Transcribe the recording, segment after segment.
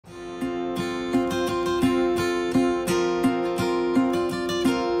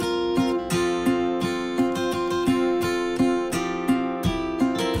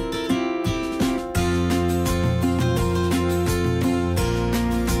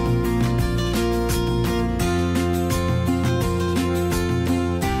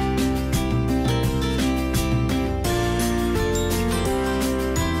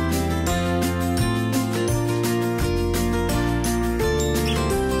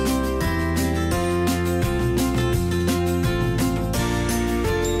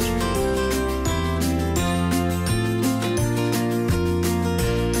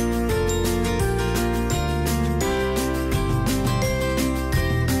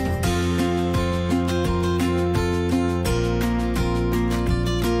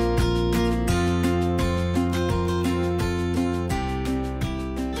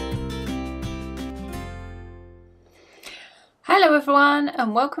everyone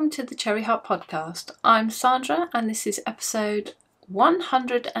and welcome to the Cherry Heart podcast. I'm Sandra and this is episode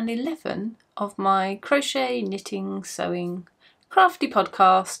 111 of my crochet, knitting, sewing, crafty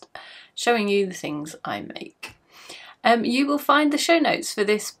podcast showing you the things I make. You will find the show notes for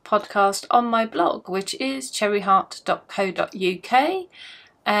this podcast on my blog, which is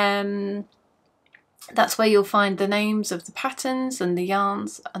cherryheart.co.uk. That's where you'll find the names of the patterns and the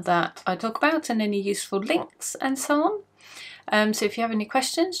yarns that I talk about and any useful links and so on. So if you have any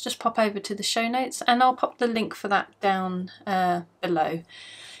questions, just pop over to the show notes and I'll pop the link for that down below.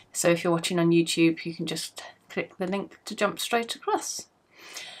 So if you're watching on YouTube, you can just click the link to jump straight across.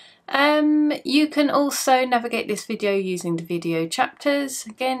 You can also navigate this video using the video chapters.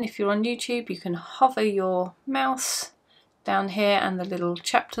 Again, if you're on YouTube, you can hover your mouse down here and the little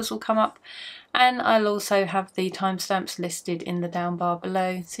chapters will come up. And I'll also have the timestamps listed in the down bar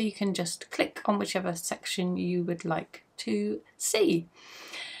below, so you can just click on whichever section you would like to see.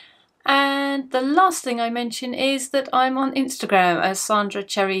 And the last thing I mention is that I'm on Instagram as Sandra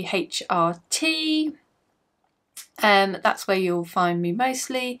Cherry HRT. That's where you'll find me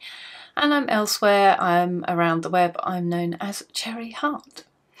mostly, and I'm elsewhere. I'm around the web. I'm known as Cherry Heart.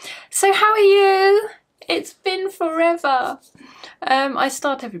 So how are you? It's been forever. I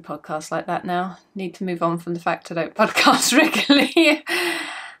start every podcast like that now. Need to move on from the fact I don't podcast regularly.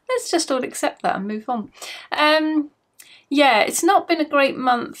 Let's just all accept that and move on. Yeah, it's not been a great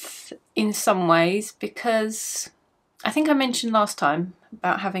month in some ways because I think I mentioned last time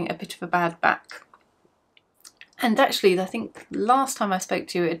about having a bit of a bad back. And actually, I think last time I spoke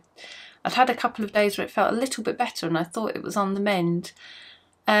to you, I'd had a couple of days where it felt a little bit better and I thought it was on the mend.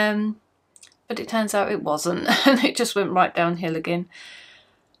 But it turns out it wasn't, and it just went right downhill again.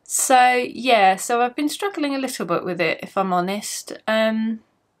 So yeah, so I've been struggling a little bit with it, if I'm honest. I've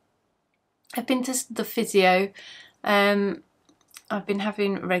been to the physio. I've been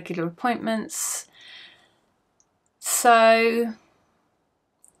having regular appointments. So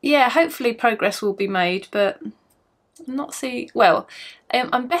yeah, hopefully progress will be made, but I'm not seeing, well,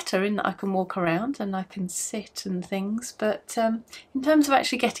 I'm better in that I can walk around and I can sit and things, but in terms of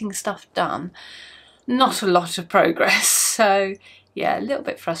actually getting stuff done, not a lot of progress. So yeah, a little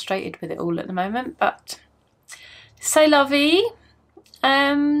bit frustrated with it all at the moment, but c'est la vie.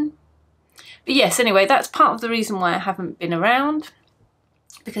 But yes, anyway, that's part of the reason why I haven't been around,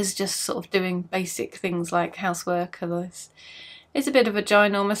 because just sort of doing basic things like housework is a bit of a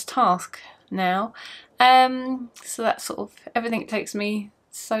ginormous task now. So that sort of, everything takes me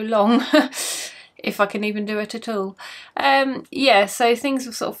so long, if I can even do it at all. Yeah, so things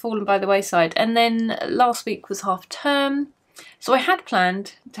have sort of fallen by the wayside. And then last week was half term. So I had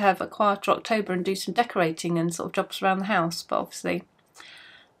planned to have a quieter October and do some decorating and sort of jobs around the house, but obviously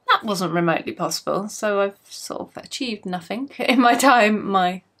that wasn't remotely possible. So I've sort of achieved nothing in my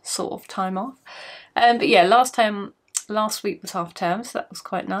sort of time off. But yeah, last week was half term, so that was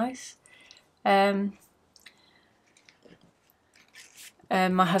quite nice.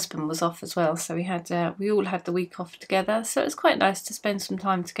 My husband was off as well, so we all had the week off together, so it was quite nice to spend some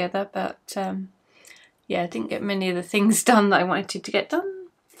time together. But yeah, I didn't get many of the things done that I wanted to get done.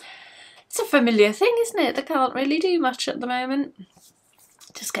 It's a familiar thing, isn't it? I can't really do much at the moment.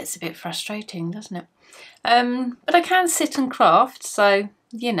 It just gets a bit frustrating, doesn't it? But I can sit and craft, so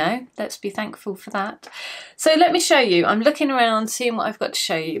you know, let's be thankful for that. So let me show you. I'm looking around, seeing what I've got to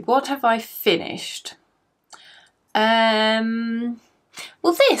show you. What have I finished? Well,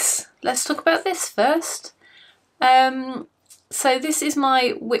 let's talk about this first. So this is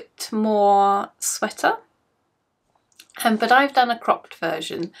my Whitmoor Sweater, but I've done a cropped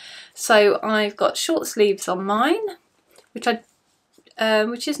version. So I've got short sleeves on mine, which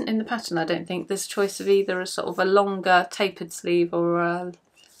isn't in the pattern, I don't think. There's a choice of either a sort of a longer tapered sleeve or a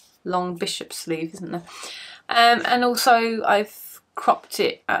long bishop sleeve, isn't there? And also I've cropped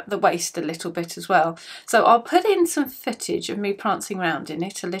it at the waist a little bit as well. So I'll put in some footage of me prancing around in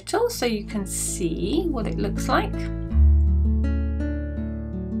it a little so you can see what it looks like.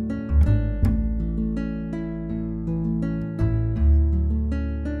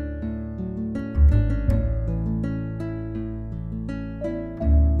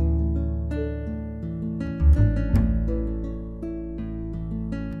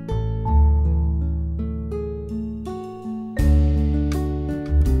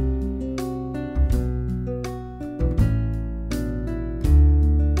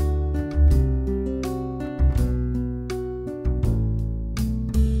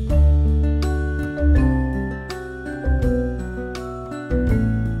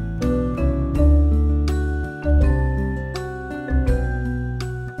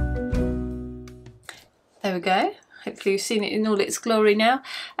 hopefully you've seen it in all its glory now.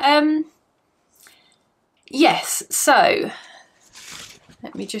 Yes, so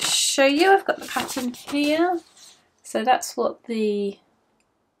let me just show you. I've got the pattern here. So that's what the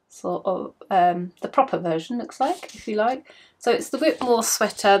sort of the proper version looks like, if you like. So it's the Whitmoor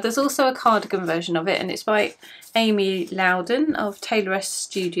Sweater. There's also a cardigan version of it, and it's by Amy Loudon of Tailoress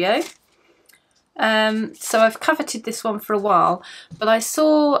Studio. So I've coveted this one for a while, but I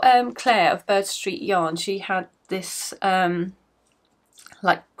saw Claire of Bird Street Yarn. She had this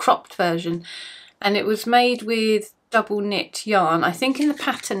like cropped version, and it was made with double knit yarn. I think in the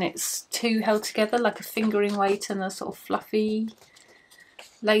pattern it's two held together, like a fingering weight and a sort of fluffy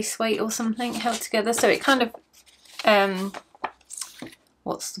lace weight or something held together, so it kind of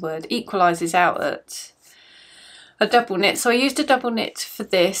what's the word, equalizes out at a double knit. So I used a double knit for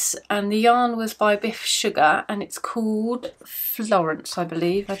this, and the yarn was by Biff Sugar, and it's called Florence, I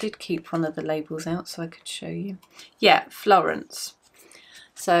believe. I did keep one of the labels out so I could show you. Yeah, Florence.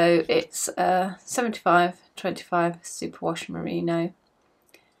 So it's 75/25 superwash merino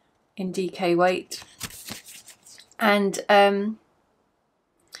in DK weight, and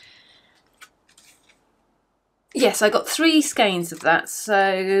yes, I got 3 skeins of that.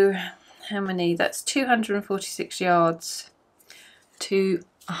 So how many? That's 246 yards to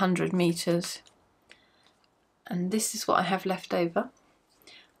 100 meters, and this is what I have left over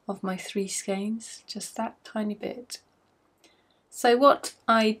of my 3 skeins, just that tiny bit. So what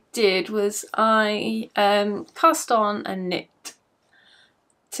I did was I cast on and knit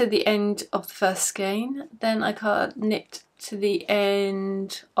to the end of the first skein, then I knit to the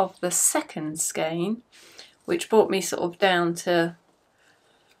end of the second skein, which brought me sort of down to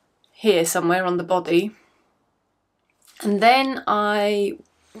here somewhere on the body, and then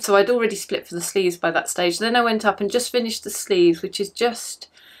so I'd already split for the sleeves by that stage. Then I went up and just finished the sleeves, which is just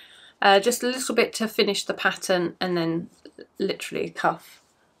a little bit to finish the pattern, and then literally a cuff.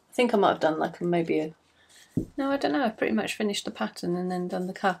 I think I might have done like maybe no, I don't know, I pretty much finished the pattern and then done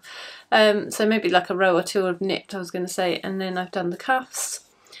the cuff. So maybe like a row or 2 of knit, I was going to say, and then I've done the cuffs.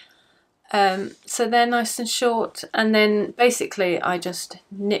 So they're nice and short, and then basically I just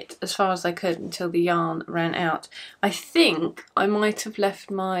knit as far as I could until the yarn ran out. I think I might have left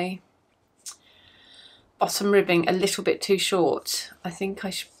my bottom ribbing a little bit too short. I think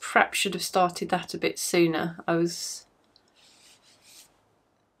I perhaps should have started that a bit sooner.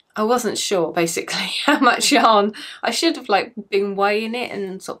 I wasn't sure basically how much yarn. I should have like been weighing it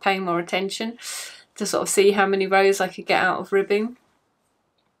and sort of paying more attention to sort of see how many rows I could get out of ribbing,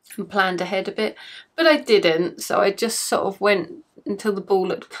 and planned ahead a bit, but I didn't. So I just sort of went until the ball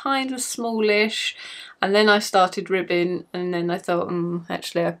looked kind of smallish, and then I started ribbing, and then I thought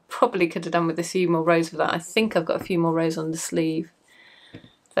actually I probably could have done with a few more rows of that. I think I've got a few more rows on the sleeve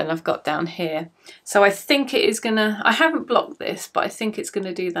than I've got down here. So I think it is gonna, I haven't blocked this, but I think it's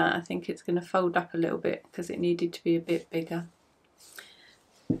gonna do that. I think it's gonna fold up a little bit because it needed to be a bit bigger.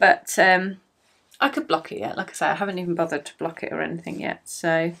 But I could block it yet. Like I say, I haven't even bothered to block it or anything yet.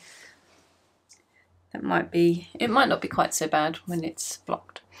 So that might be, it might not be quite so bad when it's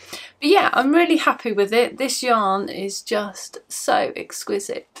blocked. But yeah, I'm really happy with it. This yarn is just so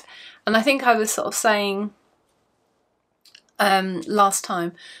exquisite. And I think I was sort of saying last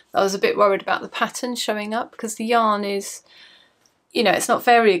time I was a bit worried about the pattern showing up, because the yarn is, you know, it's not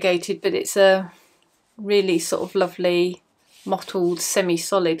variegated, but it's a really sort of lovely mottled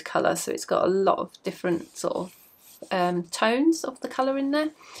semi-solid colour, so it's got a lot of different sort of tones of the colour in there,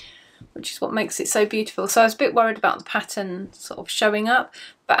 which is what makes it so beautiful. So I was a bit worried about the pattern sort of showing up,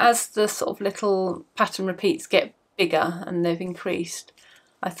 but as the sort of little pattern repeats get bigger and they've increased,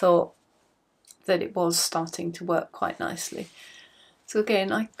 I thought that it was starting to work quite nicely. So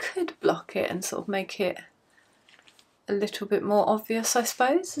again, I could block it and sort of make it a little bit more obvious, I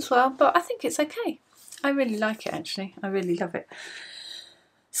suppose, as well, but I think it's okay. I really like it, actually. I really love it.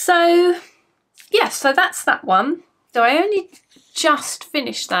 So yeah, so that's that one. So I only just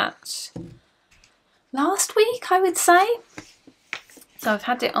finished that last week, I would say. So I've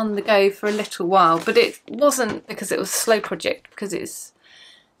had it on the go for a little while, but it wasn't because it was a slow project, because it's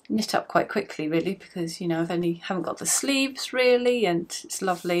knit up quite quickly, really, because, you know, haven't got the sleeves really, and it's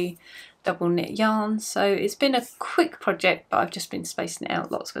lovely double knit yarn. So it's been a quick project, but I've just been spacing it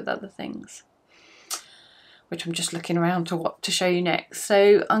out lots with other things, which I'm just looking around to what to show you next.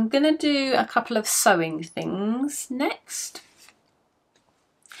 So I'm going to do a couple of sewing things next.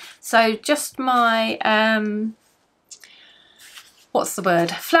 So just my, what's the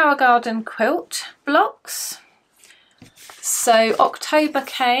word, Flower Garden quilt blocks. So October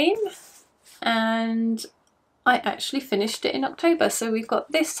came and I actually finished it in October. So we've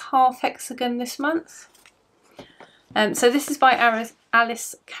got this half hexagon this month. So this is by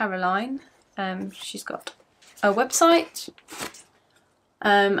Alice Caroline. She's got a website.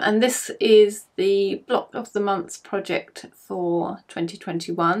 And this is the Block of the Month project for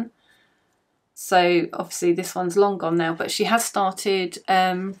 2021. So obviously this one's long gone now, but she has started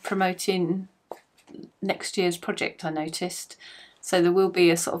promoting next year's project, I noticed. So there will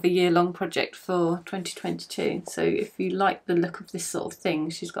be a sort of a year-long project for 2022. So if you like the look of this sort of thing,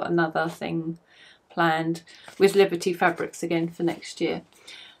 she's got another thing planned with Liberty Fabrics again for next year.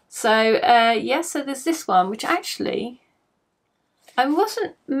 So yeah, so there's this one, which actually I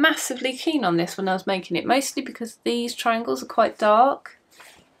wasn't massively keen on this when I was making it, mostly because these triangles are quite dark.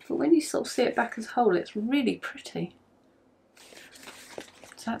 But when you sort of see it back as a whole, it's really pretty.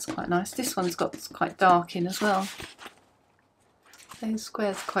 So that's quite nice. This one's got quite dark in as well. Those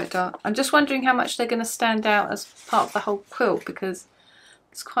squares are quite dark. I'm just wondering how much they're going to stand out as part of the whole quilt, because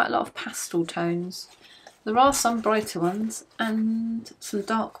there's quite a lot of pastel tones. There are some brighter ones and some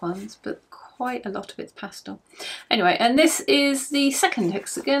dark ones, but quite a lot of it's pastel. Anyway, and this is the second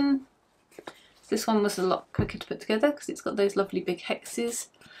hexagon. This one was a lot quicker to put together because it's got those lovely big hexes.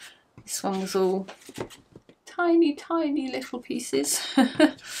 This one was all tiny, tiny little pieces.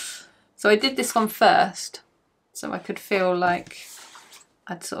 So I did this one first, so I could feel like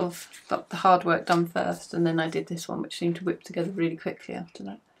I'd sort of got the hard work done first, and then I did this one, which seemed to whip together really quickly after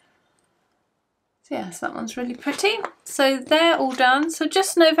that. So yeah, so that one's really pretty. So they're all done. So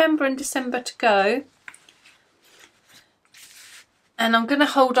just November and December to go. And I'm going to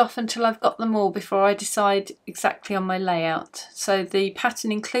hold off until I've got them all before I decide exactly on my layout. So the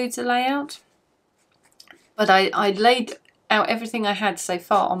pattern includes a layout, but I laid out everything I had so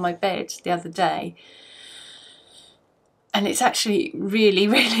far on my bed the other day. And it's actually really,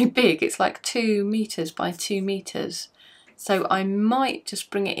 really big. It's like 2 meters by 2 meters. So I might just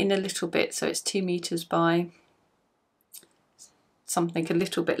bring it in a little bit so it's 2 meters by something a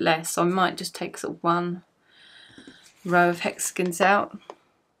little bit less. So I might just take sort of one row of hexagons out.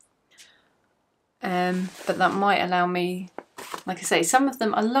 But that might allow me, like I say, some of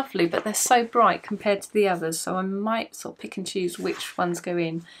them are lovely, but they're so bright compared to the others. So I might sort of pick and choose which ones go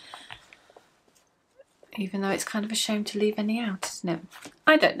in. Even though it's kind of a shame to leave any out, isn't it?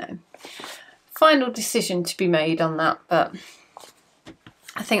 I don't know. Final decision to be made on that, but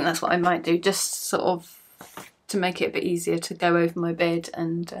I think that's what I might do, just sort of to make it a bit easier to go over my bed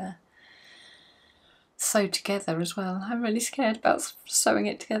and sew together as well. I'm really scared about sewing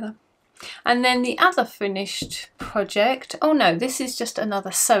it together. And then the other finished project, oh no, this is just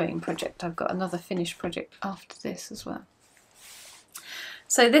another sewing project. I've got another finished project after this as well.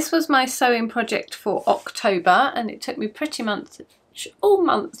 So this was my sewing project for October, and it took me pretty much all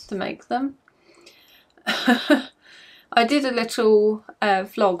month to make them. I did a little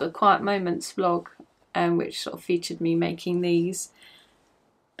vlog, a Quiet Moments vlog, which sort of featured me making these.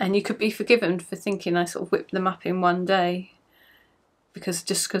 And you could be forgiven for thinking I sort of whipped them up in one day, because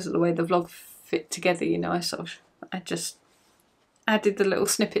of the way the vlog fit together, you know, I just added the little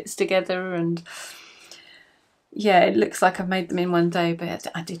snippets together, and yeah, it looks like I've made them in one day, but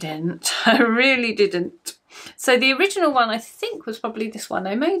I didn't. I really didn't. So the original one I think was probably this one.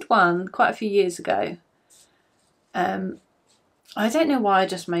 I made one quite a few years ago. I don't know why I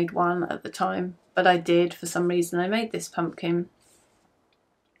just made one at the time, but I did for some reason. I made this pumpkin,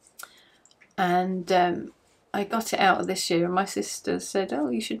 and I got it out of this year, and my sister said, oh,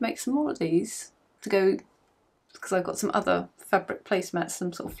 you should make some more of these to go, because I've got some other fabric placemats,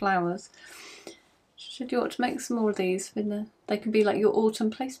 some sort of flowers. Should you ought to make some more of these? They can be like your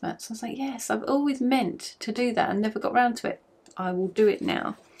autumn placemats. I was like, yes, I've always meant to do that and never got round to it. I will do it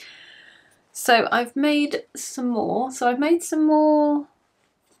now. So I've made some more. So I've made some more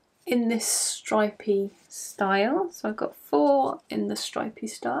in this stripy style. So I've got 4 in the stripy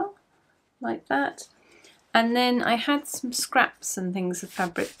style, like that. And then I had some scraps and things of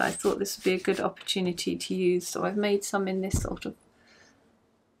fabric that I thought this would be a good opportunity to use. So I've made some in this sort of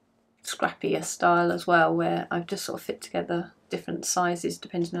scrappier style as well, where I've just sort of fit together different sizes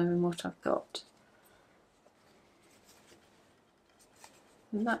depending on what I've got.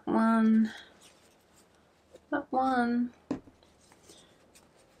 And that one, and that one.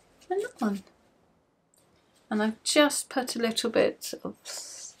 And I've just put a little bit of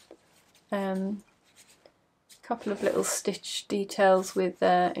couple of little stitch details with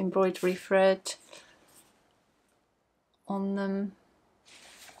embroidery thread on them,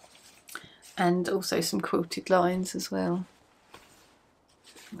 and also some quilted lines as well.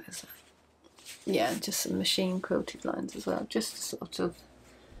 Where's that? Yeah, just some machine quilted lines as well, just to sort of,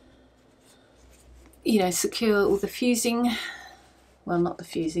 you know, secure all the fusing, well, not the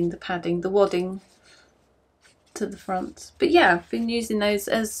fusing, the padding, the wadding, to the front. But yeah, I've been using those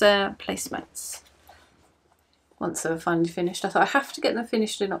as placemats. Once they were finally finished, I thought I have to get them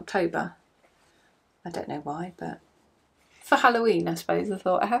finished in October. I don't know why, but for Halloween, I suppose. I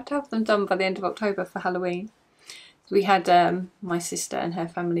thought I have to have them done by the end of October for Halloween. We had my sister and her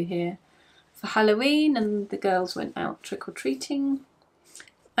family here for Halloween, and the girls went out trick-or-treating.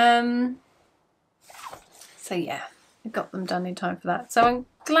 So yeah, I got them done in time for that. So I'm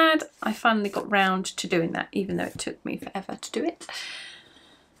glad I finally got round to doing that, even though it took me forever to do it.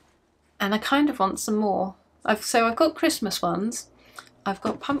 And I kind of want some more. So I've got Christmas ones. I've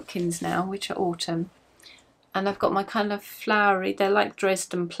got pumpkins now, which are autumn. And I've got my kind of flowery, they're like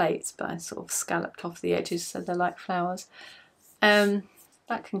Dresden plates, but I sort of scalloped off the edges so they're like flowers. That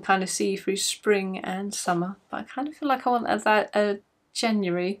can kind of see through spring and summer. But I kind of feel like I want a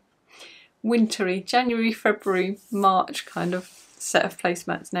January, February, March kind of set of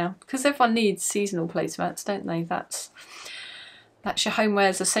placemats now. Because everyone needs seasonal placemats, don't they? That's your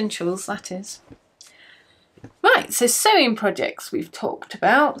homewares essentials, that is. Right, so sewing projects we've talked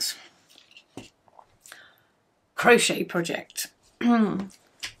about. Crochet project.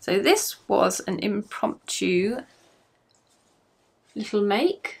 So this was an impromptu little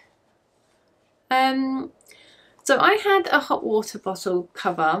make. So I had a hot water bottle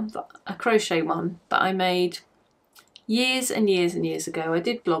cover, a crochet one, that I made years and years and years ago. I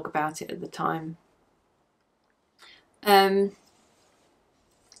did blog about it at the time.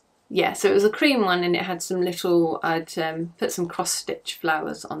 Yeah, so it was a cream one, and it had some little, I'd put some cross stitch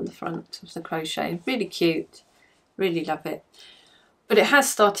flowers on the front of the crochet. Really cute, really love it. But it has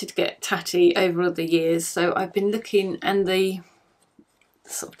started to get tatty over the years, so I've been looking, and the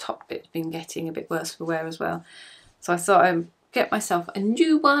sort of top bit's been getting a bit worse for wear as well. So I thought I'd get myself a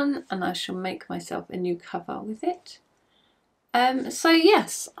new one, and I shall make myself a new cover with it. So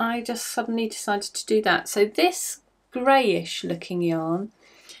yes, I just suddenly decided to do that. So this greyish looking yarn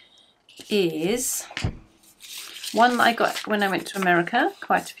is one that I got when I went to America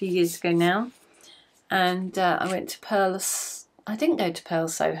quite a few years ago now, and I went to I didn't go to Pearl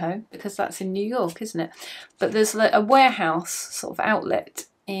Soho because that's in New York, isn't it? But there's a warehouse sort of outlet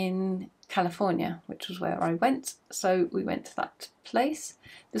in California, which was where I went, so we went to that place.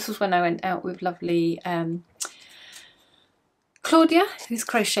 This was when I went out with lovely Claudia, who's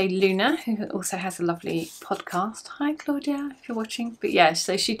Crochet Luna, who also has a lovely podcast. Hi Claudia, if you're watching. But yeah,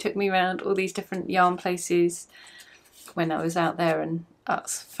 so she took me around all these different yarn places when I was out there, and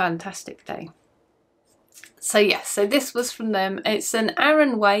that's a fantastic day. So yeah, so this was from them. It's an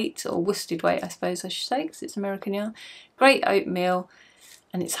Aran weight, or worsted weight I suppose I should say, because it's American yarn. Great oatmeal,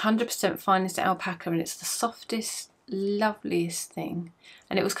 and it's 100% finest alpaca, and it's the softest, loveliest thing.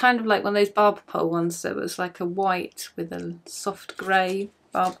 And it was kind of like one of those barber pole ones, so it was like a white with a soft grey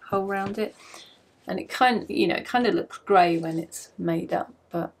barber pole around it. And it kind of, you know, it kind of looks grey when it's made up,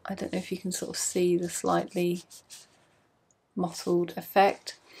 but I don't know if you can sort of see the slightly mottled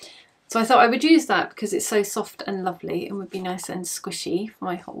effect. So I thought I would use that because it's so soft and lovely and would be nice and squishy for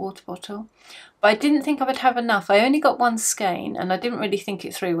my hot water bottle. But I didn't think I would have enough. I only got one skein, and I didn't really think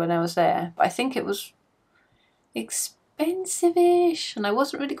it through when I was there. But I think it was expensive-ish, and I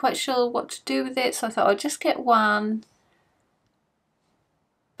wasn't really quite sure what to do with it, so I thought I'll just get one.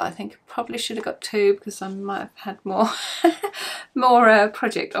 But I think I probably should have got two because I might have had more more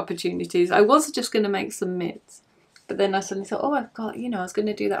project opportunities. I was just going to make some mitts, but then I suddenly thought, oh, I've got, you know, I was going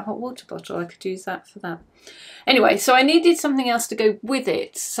to do that hot water bottle, I could use that for that. Anyway, so I needed something else to go with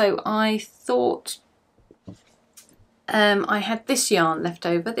it, so I thought I had this yarn left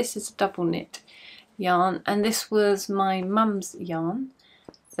over. This is a double knit yarn, and this was my mum's yarn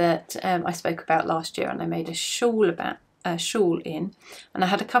that I spoke about last year, and I made a shawl in, and I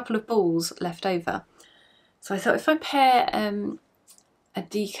had a couple of balls left over. So I thought if I pair a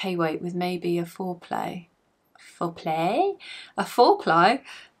DK weight with maybe a four ply,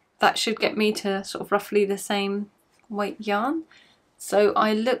 that should get me to sort of roughly the same weight yarn. So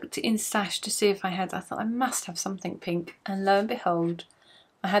I looked in stash to see if I thought I must have something pink, and lo and behold,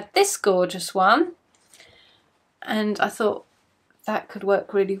 I had this gorgeous one. And I thought that could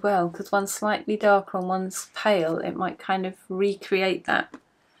work really well because one's slightly darker and one's pale. It might kind of recreate that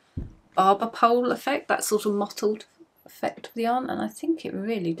barber pole effect, that sort of mottled effect of the yarn, and I think it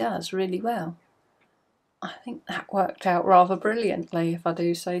really does really well. I think that worked out rather brilliantly, if I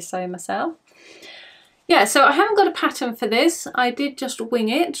do say so myself. Yeah, so I haven't got a pattern for this. I did just wing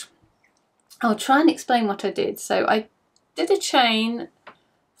it. I'll try and explain what I did. So I did a chain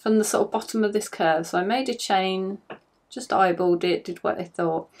from the sort of bottom of this curve. So I made a chain, just eyeballed it, did what I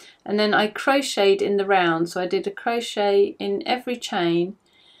thought, and then I crocheted in the round. So I did a crochet in every chain,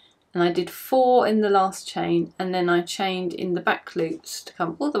 and I did 4 in the last chain, and then I chained in the back loops to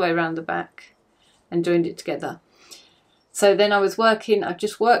come all the way around the back and joined it together. So then I've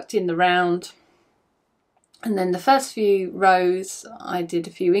just worked in the round, and then the first few rows I did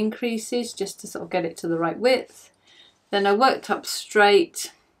a few increases just to sort of get it to the right width. Then I worked up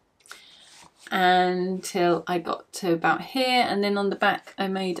straight until I got to about here, and then on the back I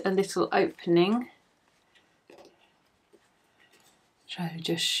made a little opening. Try to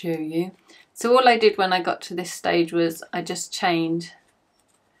just show you. So all I did when I got to this stage was I just chained.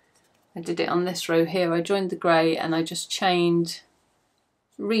 I did it on this row here. I joined the grey and I just chained,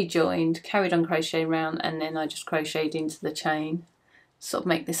 rejoined, carried on crocheting around, and then I just crocheted into the chain, sort of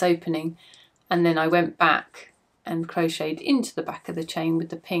make this opening, and then I went back and crocheted into the back of the chain with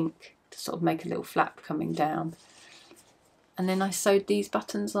the pink to sort of make a little flap coming down. And then I sewed these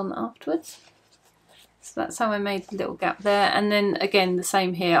buttons on afterwards. So that's how I made the little gap there. And then again, the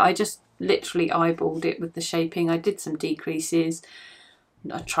same here. I just literally eyeballed it with the shaping. I did some decreases.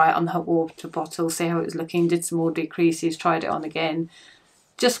 I tried it on the hot water bottle, see how it was looking, did some more decreases, tried it on again.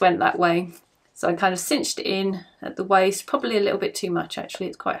 Just went that way. So I kind of cinched it in at the waist, probably a little bit too much actually.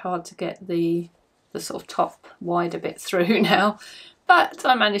 It's quite hard to get the sort of top wider bit through now. But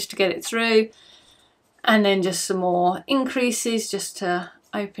I managed to get it through, and then just some more increases just to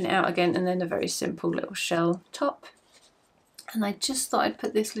open it out again, and then a very simple little shell top. And I just thought I'd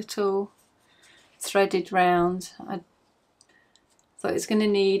put this little threaded round. I thought it's going to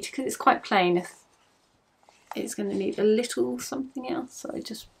need, because it's quite plain, it's going to need a little something else. So I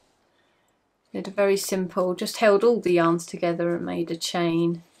just did a very simple, just held all the yarns together and made a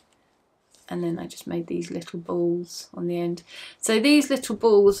chain. And then I just made these little balls on the end. So these little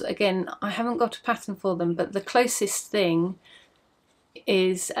balls, again, I haven't got a pattern for them, but the closest thing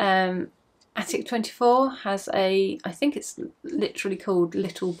is Attic 24 has a, I think it's literally called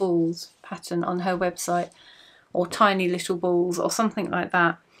Little Balls pattern on her website, or Tiny Little Balls or something like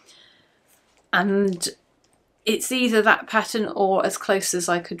that. And it's either that pattern or as close as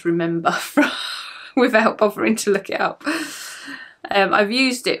I could remember without bothering to look it up. I've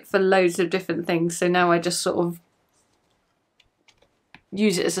used it for loads of different things, so now I just sort of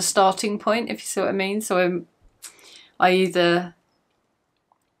use it as a starting point, if you see what I mean. So I either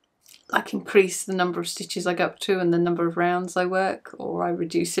like increase the number of stitches I go up to and the number of rounds I work, or I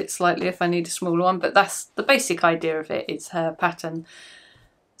reduce it slightly if I need a smaller one, but that's the basic idea of it. It's her pattern,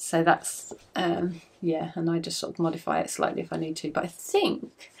 so that's yeah, and I just sort of modify it slightly if I need to, but I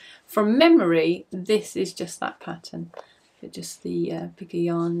think from memory this is just that pattern. But just the bigger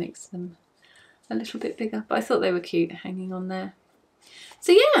yarn makes them a little bit bigger, but I thought they were cute hanging on there.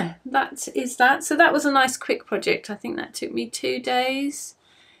 So yeah, that is that. So that was a nice quick project. I think that took me 2 days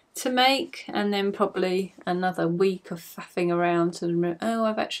to make, and then probably another week of faffing around to remember, oh,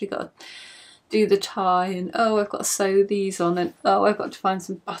 I've actually got to do the tie, and oh, I've got to sew these on, and oh, I've got to find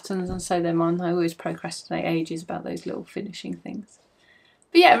some buttons and sew them on. I always procrastinate ages about those little finishing things.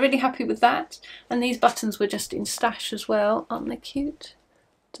 But yeah, really happy with that. And these buttons were just in stash as well. Aren't they cute?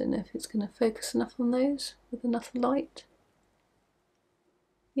 Don't know if it's going to focus enough on those with enough light.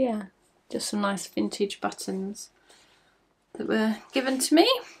 Yeah, just some nice vintage buttons that were given to me.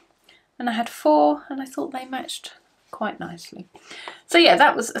 And I had 4 and I thought they matched quite nicely. So yeah,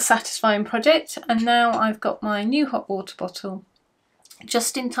 that was a satisfying project. And now I've got my new hot water bottle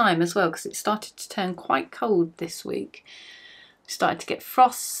just in time as well, because it started to turn quite cold this week. Started to get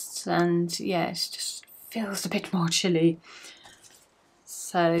frost, and yeah, it just feels a bit more chilly.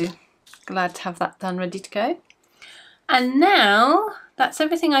 So glad to have that done, ready to go. And now that's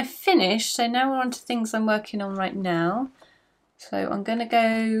everything I've finished. So now we're on to things I'm working on right now. So I'm going to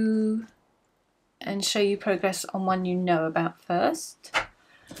go and show you progress on one you know about first.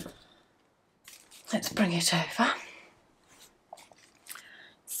 Let's bring it over.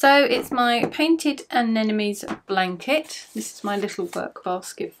 So it's my painted Anemones blanket. This is my little work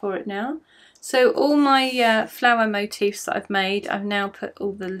basket for it now. So all my flower motifs that I've made, I've now put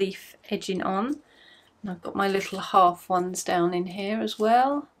all the leaf edging on. And I've got my little half ones down in here as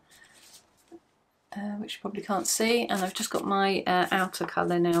well, which you probably can't see. And I've just got my outer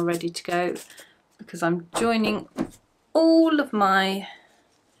colour now ready to go, because I'm joining all of my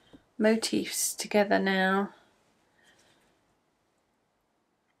motifs together now.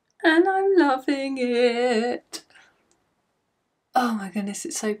 And I'm loving it. Oh my goodness,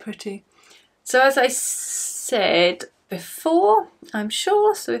 it's so pretty. So as I said before, I'm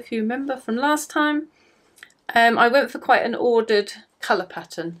sure, so if you remember from last time, I went for quite an ordered colour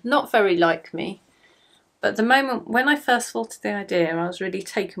pattern. Not very like me, but the moment when I first thought of the idea, I was really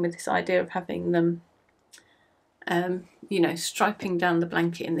taken with this idea of having them you know, striping down the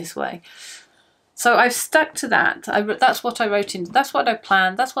blanket in this way. So I've stuck to that. That's what I wrote in. That's what I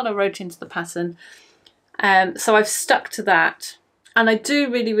planned. That's what I wrote into the pattern. So I've stuck to that, and I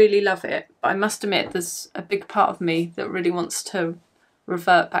do really, really love it. But I must admit, there's a big part of me that really wants to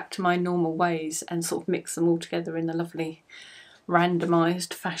revert back to my normal ways and sort of mix them all together in a lovely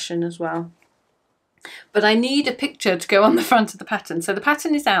randomised fashion as well. But I need a picture to go on the front of the pattern. So the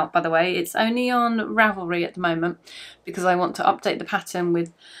pattern is out, by the way. It's only on Ravelry at the moment because I want to update the pattern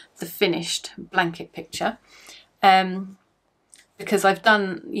with the finished blanket picture. Because I've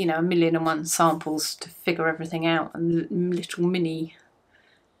done, you know, 1,000,001 samples to figure everything out, and little mini,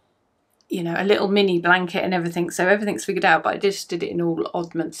 you know, a little mini blanket and everything. So everything's figured out, but I just did it in all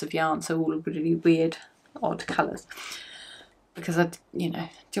oddments of yarn, so all really weird, odd colours. Because I, you know,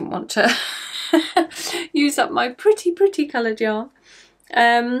 didn't want to use up my pretty coloured yarn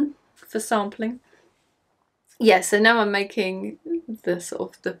for sampling. Yeah, so now I'm making the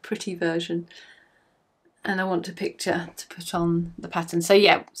sort of the pretty version, and I want a picture to put on the pattern. So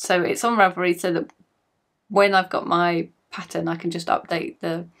yeah, so it's on Ravelry, so that when I've got my pattern I can just update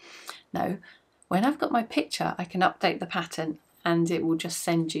the, no, when I've got my picture I can update the pattern and it will just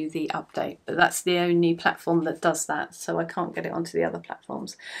send you the update. But that's the only platform that does that, so I can't get it onto the other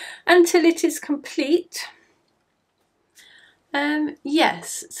platforms until it is complete.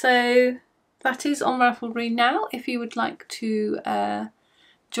 Yes, so that is on Ravelry now if you would like to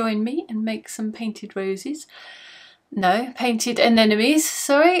join me and make some painted roses. No, painted anemones,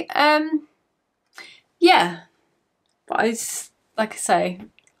 sorry. Yeah, but like I say,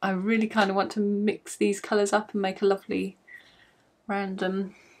 I really kind of want to mix these colours up and make a lovely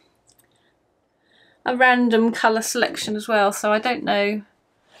random colour selection as well. So I don't know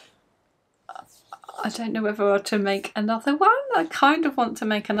whether to make another one. I kind of want to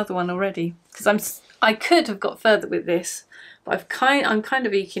make another one already because I could have got further with this, but I'm kind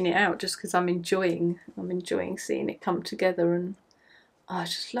of eking it out just because I'm enjoying seeing it come together, and oh, I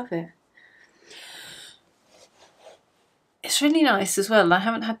just love it. It's really nice as well. I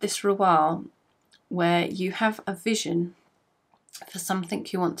haven't had this for a while, where you have a vision for something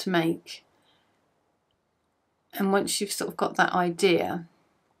you want to make, and once you've sort of got that idea,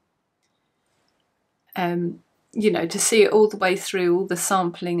 you know, to see it all the way through, all the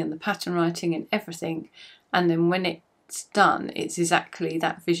sampling and the pattern writing and everything, and then when it's done, it's exactly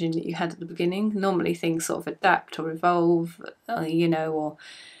that vision that you had at the beginning. Normally things sort of adapt or evolve, you know, or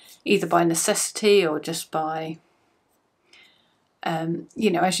either by necessity or just by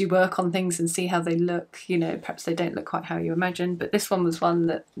you know, as you work on things and see how they look, you know, perhaps they don't look quite how you imagined, but this one was one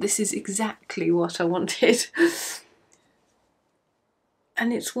that this is exactly what I wanted.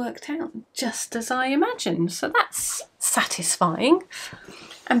 And it's worked out just as I imagined, so that's satisfying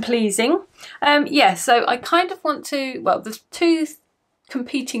and pleasing. Yeah, so I kind of want to, well, there's two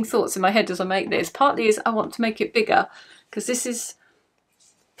competing thoughts in my head as I make this. Partly is I want to make it bigger, because this is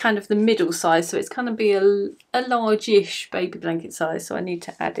kind of the middle size, so it's going to be a large-ish baby blanket size, so I need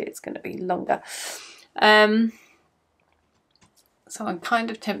to add it. It's going to be longer. So I'm kind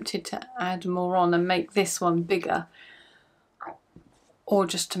of tempted to add more on and make this one bigger, or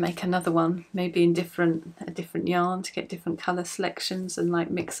just to make another one, maybe in a different yarn, to get different colour selections and like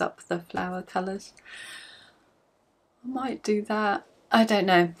mix up the flower colours. I might do that. I don't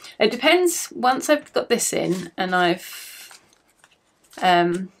know. It depends. Once I've got this in and I've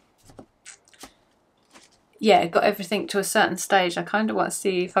yeah, got everything to a certain stage, I kind of want to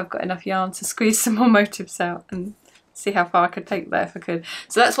see if I've got enough yarn to squeeze some more motifs out and see how far I could take that if I could.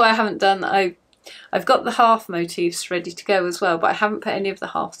 So that's why I haven't done, I've got the half motifs ready to go as well, but I haven't put any of the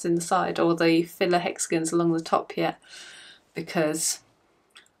halves in the side or the filler hexagons along the top yet, because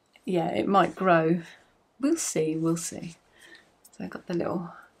yeah, it might grow. We'll see, we'll see. So I've got the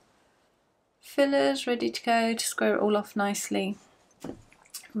little fillers ready to go to square it all off nicely,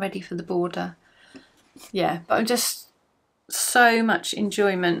 ready for the border. Yeah, but I'm just so much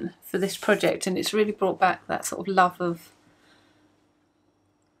enjoyment for this project, and it's really brought back that sort of love of,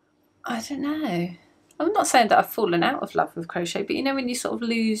 I don't know, I'm not saying that I've fallen out of love with crochet, but you know when you sort of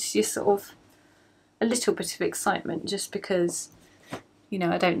lose your sort of a little bit of excitement just because, you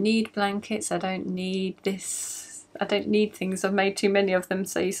know, I don't need blankets, I don't need this, I don't need things, I've made too many of them,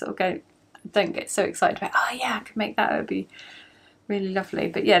 so you sort of don't get so excited about, oh yeah, I could make that, it would be really lovely.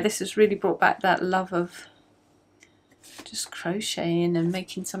 But yeah, this has really brought back that love of just crocheting and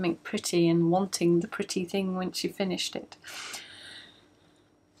making something pretty and wanting the pretty thing once you finished it.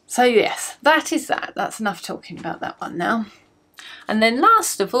 So yes, that is that. That's enough talking about that one now. And then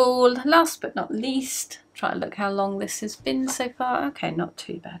last of all, last but not least, try to look how long this has been so far. Okay, not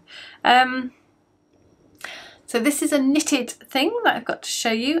too bad. So this is a knitted thing that I've got to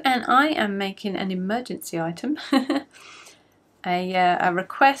show you, and I am making an emergency item, a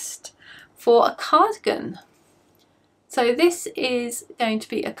request for a cardigan. So this is going to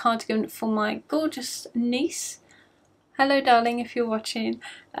be a cardigan for my gorgeous niece. Hello darling, if you're watching.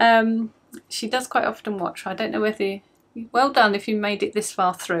 She does quite often watch. I don't know whether well done if you made it this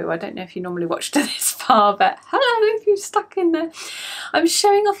far through. I don't know if you normally watch to this far, but hello if you're stuck in there. I'm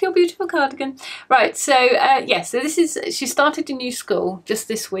showing off your beautiful cardigan. Right, so yeah, so this is, she started a new school just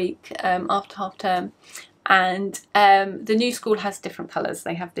this week after half term, and the new school has different colours.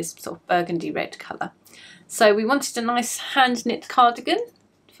 They have this sort of burgundy red colour. So we wanted a nice hand knit cardigan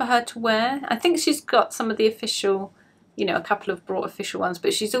for her to wear. I think she's got some of the official, you know, a couple of brought official ones,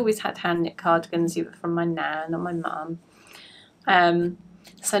 but she's always had hand knit cardigans either from my nan or my mum.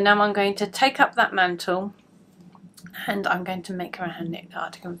 So now I'm going to take up that mantle and I'm going to make her a hand knit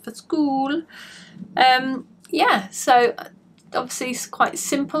cardigan for school. Yeah, so obviously it's quite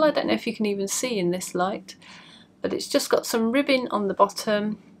simple. I don't know if you can even see in this light, but it's just got some ribbon on the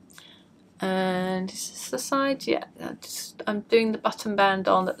bottom. And is this the side? Yeah, I'm doing the button band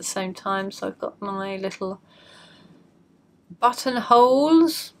on at the same time, so I've got my little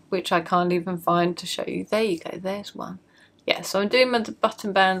buttonholes, which I can't even find to show you. There you go, there's one. Yeah, so I'm doing my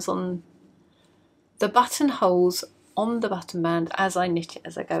button bands on the buttonholes on the button band as I knit it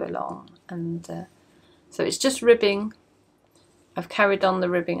as I go along. And so it's just ribbing. I've carried on the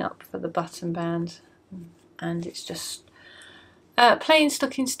ribbing up for the button band, and it's just plain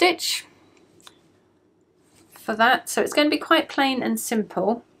stocking stitch for that. So it's going to be quite plain and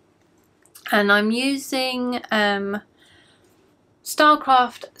simple, and I'm using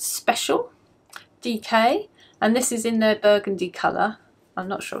Starcraft Special DK, and this is in their burgundy colour. I'm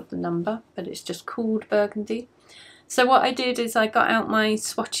not sure of the number, but it's just called burgundy. So what I did is I got out my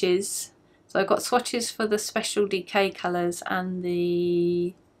swatches. So I've got swatches for the Special DK colours and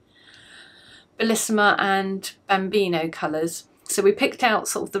the Bellissima and Bambino colours. So we picked out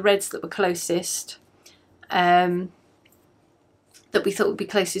sort of the reds that were closest, that we thought would be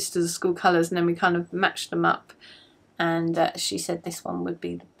closest to the school colours, and then we kind of matched them up. And she said this one would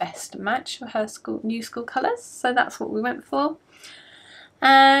be the best match for her new school colours, so that's what we went for.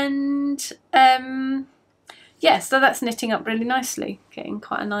 And yeah, so that's knitting up really nicely, getting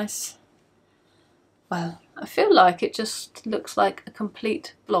quite a nice, well, I feel like it just looks like a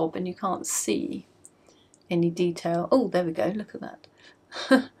complete blob and you can't see any detail. Oh, there we go, look at that.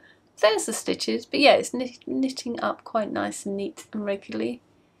 There's the stitches, but yeah, it's knitting up quite nice and neat and regularly.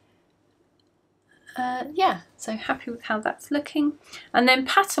 Yeah, so happy with how that's looking. And then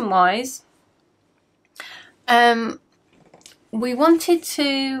pattern wise, we wanted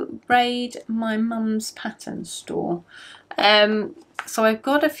to raid my mum's pattern store. So I've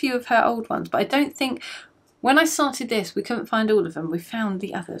got a few of her old ones, but I don't think, when I started this we couldn't find all of them. We found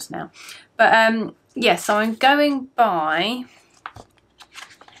the others now, but yeah, so I'm going by,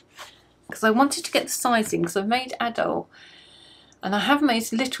 because I wanted to get the sizing, because I've made adult and I have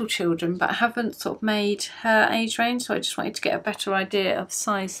made little children, but I haven't sort of made her age range, so I just wanted to get a better idea of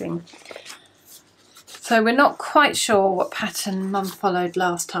sizing. So we're not quite sure what pattern Mum followed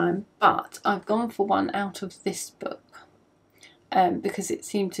last time, but I've gone for one out of this book, because it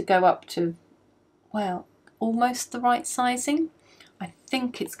seemed to go up to, well, almost the right sizing. I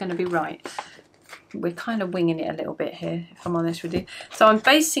think it's going to be right. We're kind of winging it a little bit here, if I'm honest with you. So I'm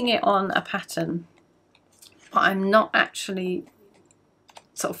basing it on a pattern, but I'm not actually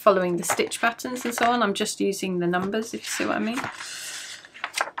sort of following the stitch patterns and so on. I'm just using the numbers, if you see what I mean.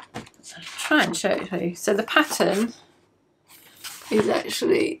 So I'll try and show it to you. So the pattern is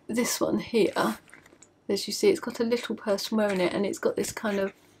actually this one here. As you see, it's got a little person wearing it, and it's got this kind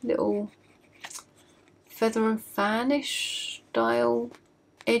of little feather and fanish style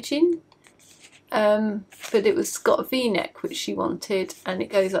edging. But it was got a V-neck which she wanted, and it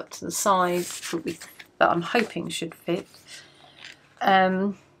goes up to the size that I'm hoping should fit.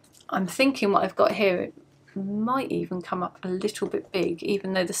 I'm thinking what I've got here, it might even come up a little bit big,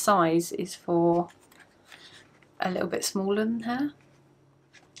 even though the size is for a little bit smaller than her.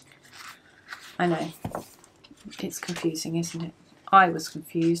 I know, it's confusing, isn't it? I was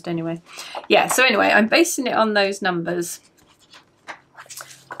confused anyway. Yeah, so anyway, I'm basing it on those numbers.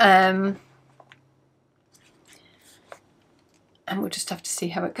 And we'll just have to see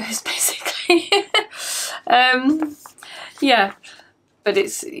how it goes, basically. Yeah, but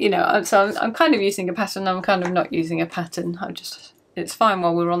it's, you know, so I'm kind of using a pattern, I'm kind of not using a pattern. It's fine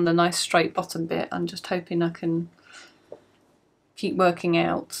while we're on the nice straight bottom bit. I'm just hoping I can keep working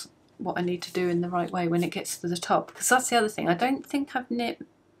out what I need to do in the right way when it gets to the top, because that's the other thing. I don't think I've knit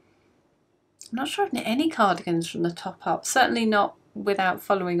I'm not sure I've knit any cardigans from the top up, certainly not without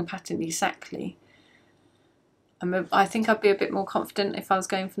following a pattern exactly. I think I'd be a bit more confident if I was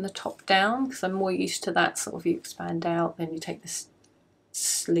going from the top down, because I'm more used to that sort of, you expand out, then you take the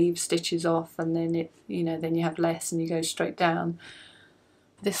sleeve stitches off, and then it, you know, then you have less and you go straight down.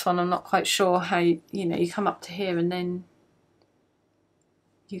 This one I'm not quite sure how you know, you come up to here and then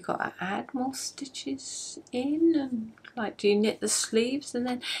you've got to add more stitches in, and like, do you knit the sleeves and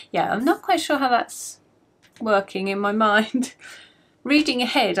then, yeah, I'm not quite sure how that's working in my mind. Reading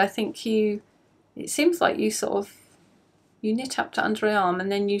ahead, I think it seems like you sort of, you knit up to under the arm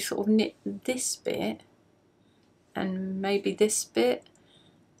and then you sort of knit this bit and maybe this bit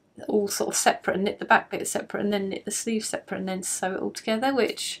all sort of separate, and knit the back bit separate, and then knit the sleeve separate, and then sew it all together,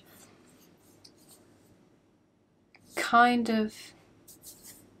 which kind of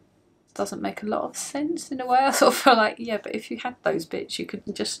doesn't make a lot of sense in a way. I sort of feel like, yeah, but if you had those bits, you could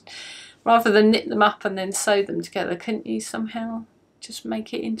just, rather than knit them up and then sew them together, couldn't you somehow just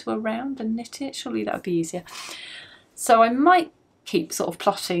make it into a round and knit it? Surely that would be easier. So I might keep sort of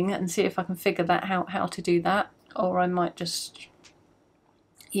plotting and see if I can figure that out, how to do that, or I might just,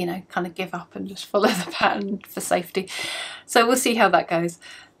 you know, kind of give up and just follow the pattern for safety. So we'll see how that goes.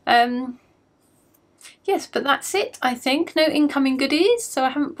 Yes, but that's it, I think. No incoming goodies, so I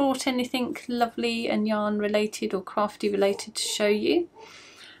haven't brought anything lovely and yarn related or crafty related to show you.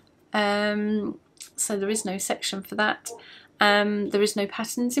 So there is no section for that. There is no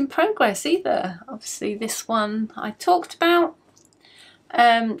patterns in progress either. Obviously this one I talked about,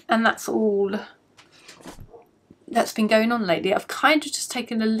 and that's all that's been going on lately. I've kind of just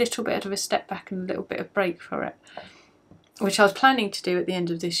taken a little bit of a step back and a little bit of break for it, which I was planning to do at the end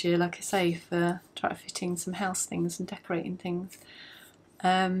of this year, like I say, for try fitting some house things and decorating things.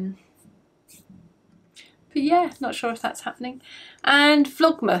 But yeah, not sure if that's happening. And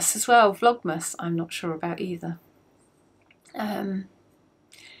Vlogmas as well. Vlogmas I'm not sure about either.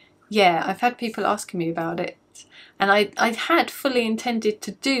 Yeah, I've had people asking me about it, and I had fully intended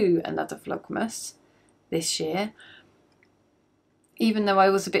to do another Vlogmas this year, even though I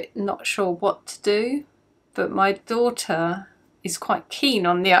was a bit not sure what to do. But my daughter is quite keen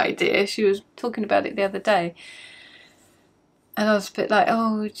on the idea. She was talking about it the other day, and I was a bit like,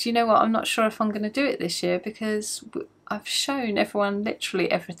 oh, do you know what, I'm not sure if I'm going to do it this year, because I've shown everyone literally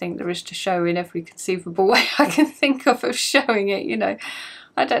everything there is to show in every conceivable way I can think of showing it, you know.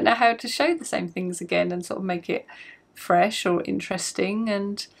 I don't know how to show the same things again and sort of make it fresh or interesting,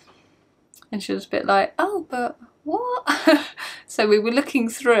 and she was a bit like, oh, but what? So we were looking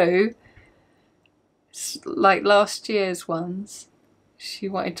through like last year's ones. She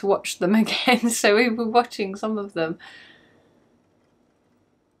wanted to watch them again, so we were watching some of them,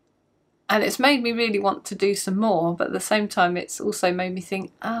 and it's made me really want to do some more, but at the same time it's also made me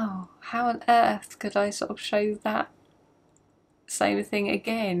think, oh, how on earth could I sort of show that same thing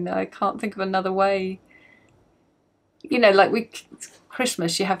again? I can't think of another way. You know, like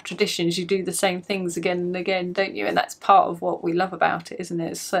Christmas, you have traditions, you do the same things again and again, don't you? And that's part of what we love about it, isn't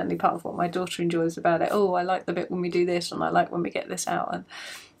it? It's certainly part of what my daughter enjoys about it. Oh, I like the bit when we do this, and I like when we get this out, and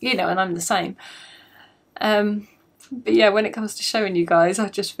you know, and I'm the same. But yeah, when it comes to showing you guys, I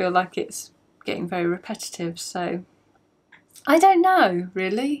just feel like it's getting very repetitive, so I don't know,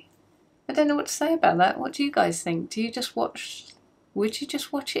 really. I don't know what to say about that. What do you guys think? Do you just watch, would you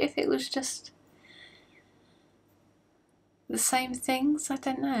just watch it if it was just the same things? I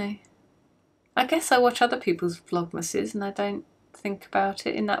don't know. I guess I watch other people's Vlogmases and I don't think about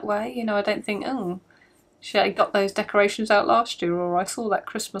it in that way. You know, I don't think, oh, I got those decorations out last year, or I saw that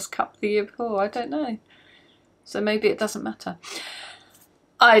Christmas cup the year before. I don't know. So maybe it doesn't matter.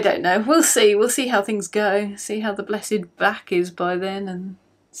 I don't know. We'll see. We'll see how things go. See how the blessed back is by then, and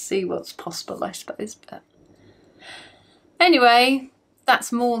see what's possible, I suppose. But anyway,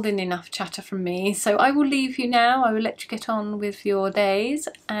 that's more than enough chatter from me, so I will leave you now. I will let you get on with your days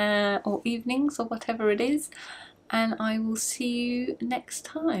or evenings or whatever it is, and I will see you next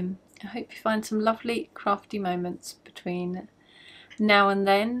time. I hope you find some lovely crafty moments between now and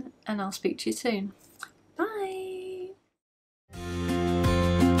then, and I'll speak to you soon.